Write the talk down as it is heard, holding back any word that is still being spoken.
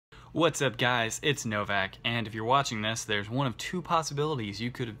What's up, guys? It's Novak, and if you're watching this, there's one of two possibilities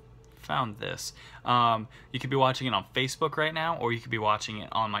you could have found this. You could be watching it on Facebook right now, or you could be watching it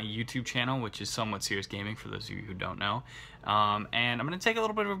on my YouTube channel, which is Somewhat Serious Gaming, for those of you who don't know. And I'm going to take a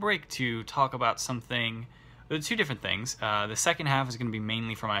little bit of a break to talk about two different things. The second half is going to be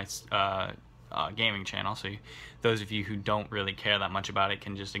mainly for my gaming channel, so those of you who don't really care that much about it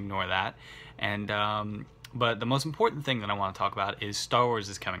can just ignore that. But the most important thing that I want to talk about is Star Wars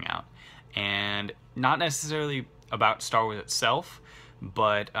is coming out. And not necessarily about Star Wars itself,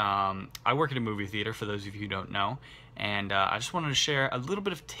 but I work at a movie theater, for those of you who don't know. And I just wanted to share a little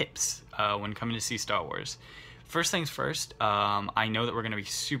bit of tips when coming to see Star Wars. First things first, I know that we're going to be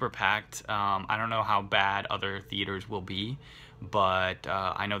super packed. I don't know how bad other theaters will be, but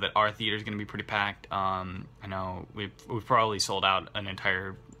I know that our theater is going to be pretty packed. I know we've probably sold out an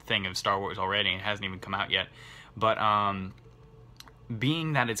entire thing of Star Wars already, and it hasn't even come out yet. But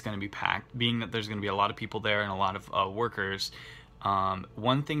being that it's going to be packed, being that there's going to be a lot of people there and a lot of workers,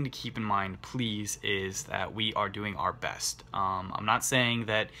 one thing to keep in mind, please, is that we are doing our best. I'm not saying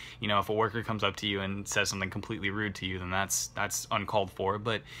that, if a worker comes up to you and says something completely rude to you, then that's uncalled for.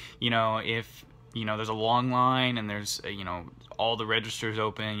 But, if there's a long line and there's, all the registers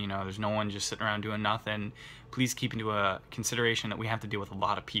open, there's no one just sitting around doing nothing, please keep into consideration that we have to deal with a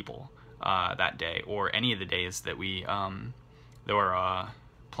lot of people that day, or any of the days that we're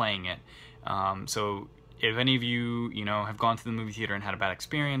playing it. So if any of you, have gone to the movie theater and had a bad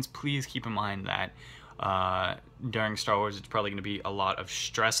experience, please keep in mind that during Star Wars, it's probably going to be a lot of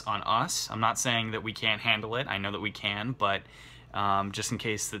stress on us. I'm not saying that we can't handle it. I know that we can, but just in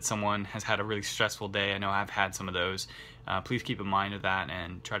case that someone has had a really stressful day, I know I've had some of those, please keep in mind of that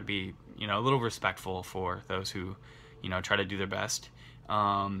and try to be, a little respectful for those who, try to do their best.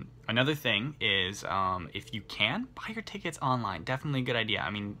 Another thing is, if you can, buy your tickets online. Definitely a good idea.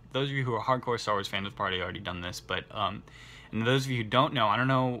 I mean, those of you who are hardcore Star Wars fans have probably already done this, but and those of you who don't know, I don't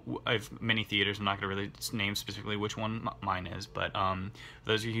know if many theaters, I'm not going to really name specifically which one mine is, but for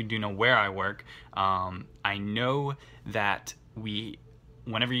those of you who do know where I work, I know that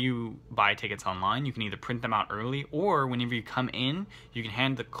whenever you buy tickets online, you can either print them out early, or whenever you come in, you can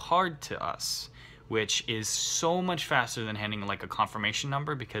hand the card to us, which is so much faster than handing like a confirmation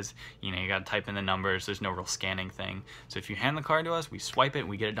number, because you gotta type in the numbers, there's no real scanning thing. So if you hand the card to us, we swipe it and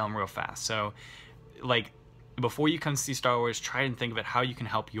we get it done real fast. So like, before you come see Star Wars, try and think about how you can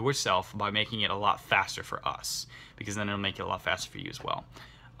help yourself by making it a lot faster for us, because then it'll make it a lot faster for you as well.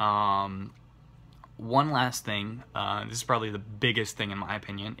 One last thing, this is probably the biggest thing in my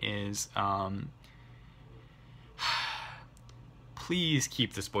opinion, is please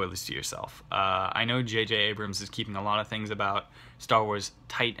keep the spoilers to yourself. I know J.J. Abrams is keeping a lot of things about Star Wars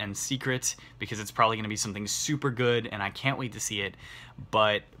tight and secret, because it's probably going to be something super good, and I can't wait to see it.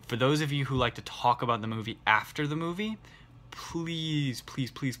 But for those of you who like to talk about the movie after the movie, please,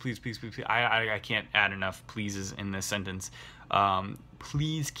 please, please, please, please, please, please, I can't add enough pleases in this sentence.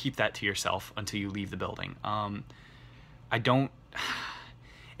 Please keep that to yourself until you leave the building. I don't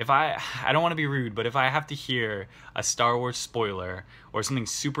want to be rude, but if I have to hear a Star Wars spoiler or something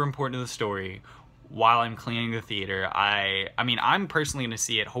super important to the story while I'm cleaning the theater, I mean, I'm personally going to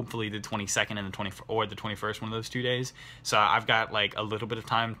see it hopefully the 22nd and the 20th or the 21st, one of those 2 days. So I've got like a little bit of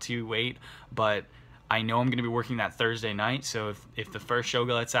time to wait, but I know I'm going to be working that Thursday night, so if the first show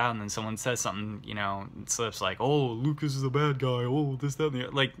lets out and then someone says something, it slips like, oh, Lucas is a bad guy, oh, this, that, and the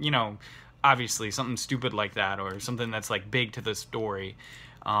other. Like, obviously something stupid like that, or something that's like big to the story,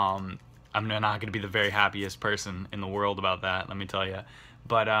 I'm not going to be the very happiest person in the world about that, let me tell you.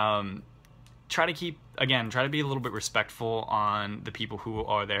 But try to be a little bit respectful on the people who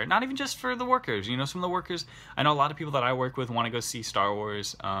are there, not even just for the workers. Some of the workers, I know a lot of people that I work with want to go see Star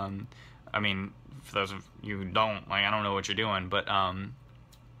Wars. I mean, for those of you who don't, like, I don't know what you're doing, but and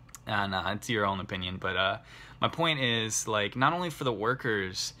it's your own opinion. But my point is, like, not only for the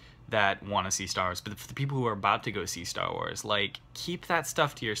workers that want to see Star Wars, but for the people who are about to go see Star Wars, like, keep that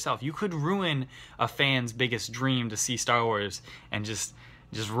stuff to yourself. You could ruin a fan's biggest dream to see Star Wars and just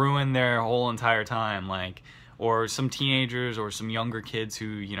ruin their whole entire time, like, or some teenagers or some younger kids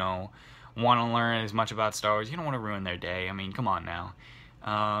who, want to learn as much about Star Wars. You don't want to ruin their day. I mean, come on now.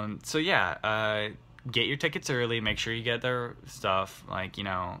 So yeah, get your tickets early, make sure you get their stuff. Like, you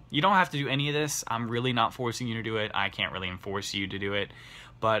don't have to do any of this. I'm really not forcing you to do it. I can't really enforce you to do it.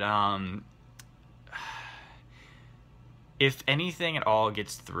 But, if anything at all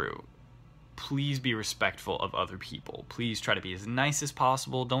gets through, please be respectful of other people. Please try to be as nice as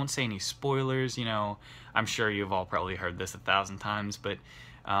possible. Don't say any spoilers. I'm sure you've all probably heard this 1,000 times, but,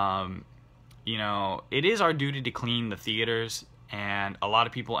 it is our duty to clean the theaters and a lot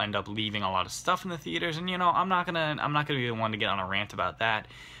of people end up leaving a lot of stuff in the theaters, and you know, I'm not gonna be the one to get on a rant about that.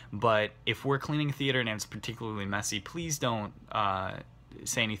 But if we're cleaning a theater and it's particularly messy, please don't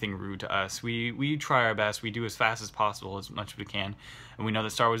say anything rude to us. We try our best. We do as fast as possible, as much as we can, and we know that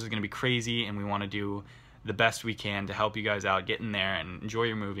Star Wars is going to be crazy, and we want to do the best we can to help you guys out, get in there and enjoy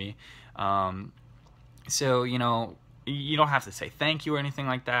your movie. So, you know, you don't have to say thank you or anything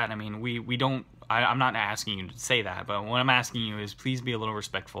like that. I mean, we don't, I'm not asking you to say that, but what I'm asking you is please be a little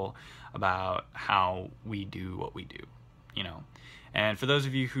respectful about how we do what we do, you know. And for those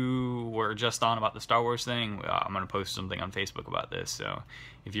of you who were just on about the Star Wars thing, I'm going to post something on Facebook about this. So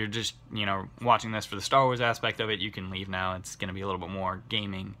if you're just, you know, watching this for the Star Wars aspect of it, you can leave now. It's going to be a little bit more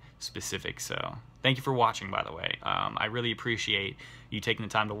gaming specific. So thank you for watching, by the way. I really appreciate you taking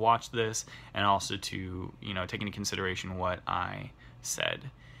the time to watch this, and also to, you know, take into consideration what I said.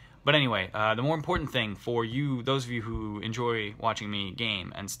 But anyway, the more important thing for you, those of you who enjoy watching me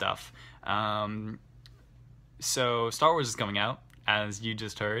game and stuff, so Star Wars is coming out, as you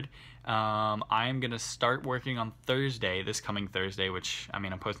just heard. I am going to start working on Thursday, this coming Thursday, which, I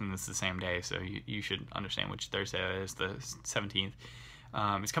mean, I'm posting this the same day, so you should understand which Thursday that is, the 17th.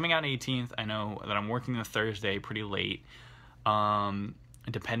 It's coming out 18th. I know that I'm working the Thursday pretty late.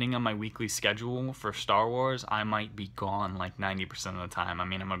 Depending on my weekly schedule for Star Wars, I might be gone like 90% of the time. I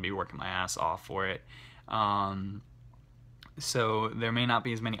mean, I'm going to be working my ass off for it. So there may not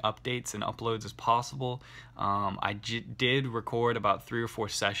be as many updates and uploads as possible. I did record about 3 or 4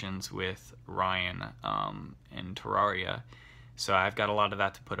 sessions with Ryan in Terraria, so I've got a lot of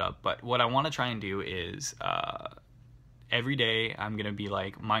that to put up. But what I want to try and do is every day I'm going to be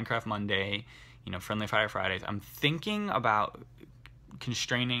like Minecraft Monday, you know, Friendly Fire Fridays. I'm thinking about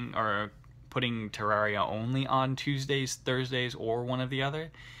constraining or putting Terraria only on Tuesdays, Thursdays, or one or the other.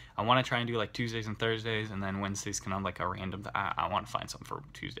 I want to try and do like Tuesdays and Thursdays, and then Wednesdays kind of like a random. I want to find something for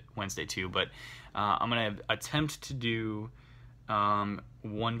Wednesday too, but I'm gonna attempt to do 1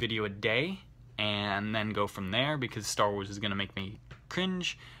 video a day, and then go from there, because Star Wars is gonna make me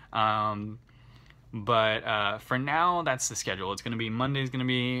cringe. But for now, that's the schedule. It's gonna be Monday's gonna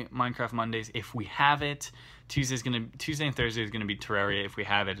be Minecraft Mondays if we have it. Tuesday and Thursday is gonna be Terraria if we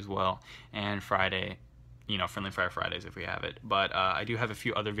have it as well, and Friday, you know, Friendly Fire Fridays if we have it. But I do have a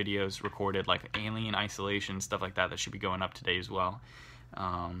few other videos recorded, like Alien Isolation, stuff like that, that should be going up today as well.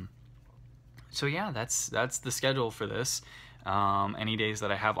 So yeah, that's the schedule for this. Any days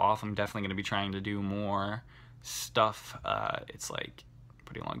that I have off, I'm definitely going to be trying to do more stuff. It's like a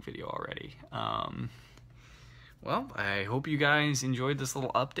pretty long video already. Well, I hope you guys enjoyed this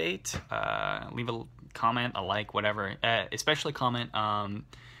little update. Leave a comment, a like, whatever. Especially comment.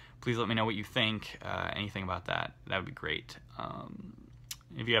 Please let me know what you think, anything about that. That would be great.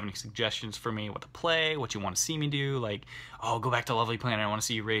 If you have any suggestions for me, what to play, what you want to see me do, like, oh, go back to Lovely Planet, I want to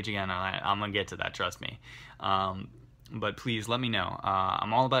see you rage again, I'm going to get to that, trust me. But please let me know.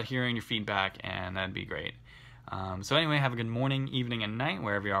 I'm all about hearing your feedback, and that'd be great. So anyway, have a good morning, evening, and night,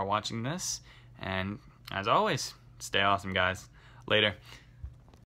 wherever you are watching this. And as always, stay awesome, guys. Later.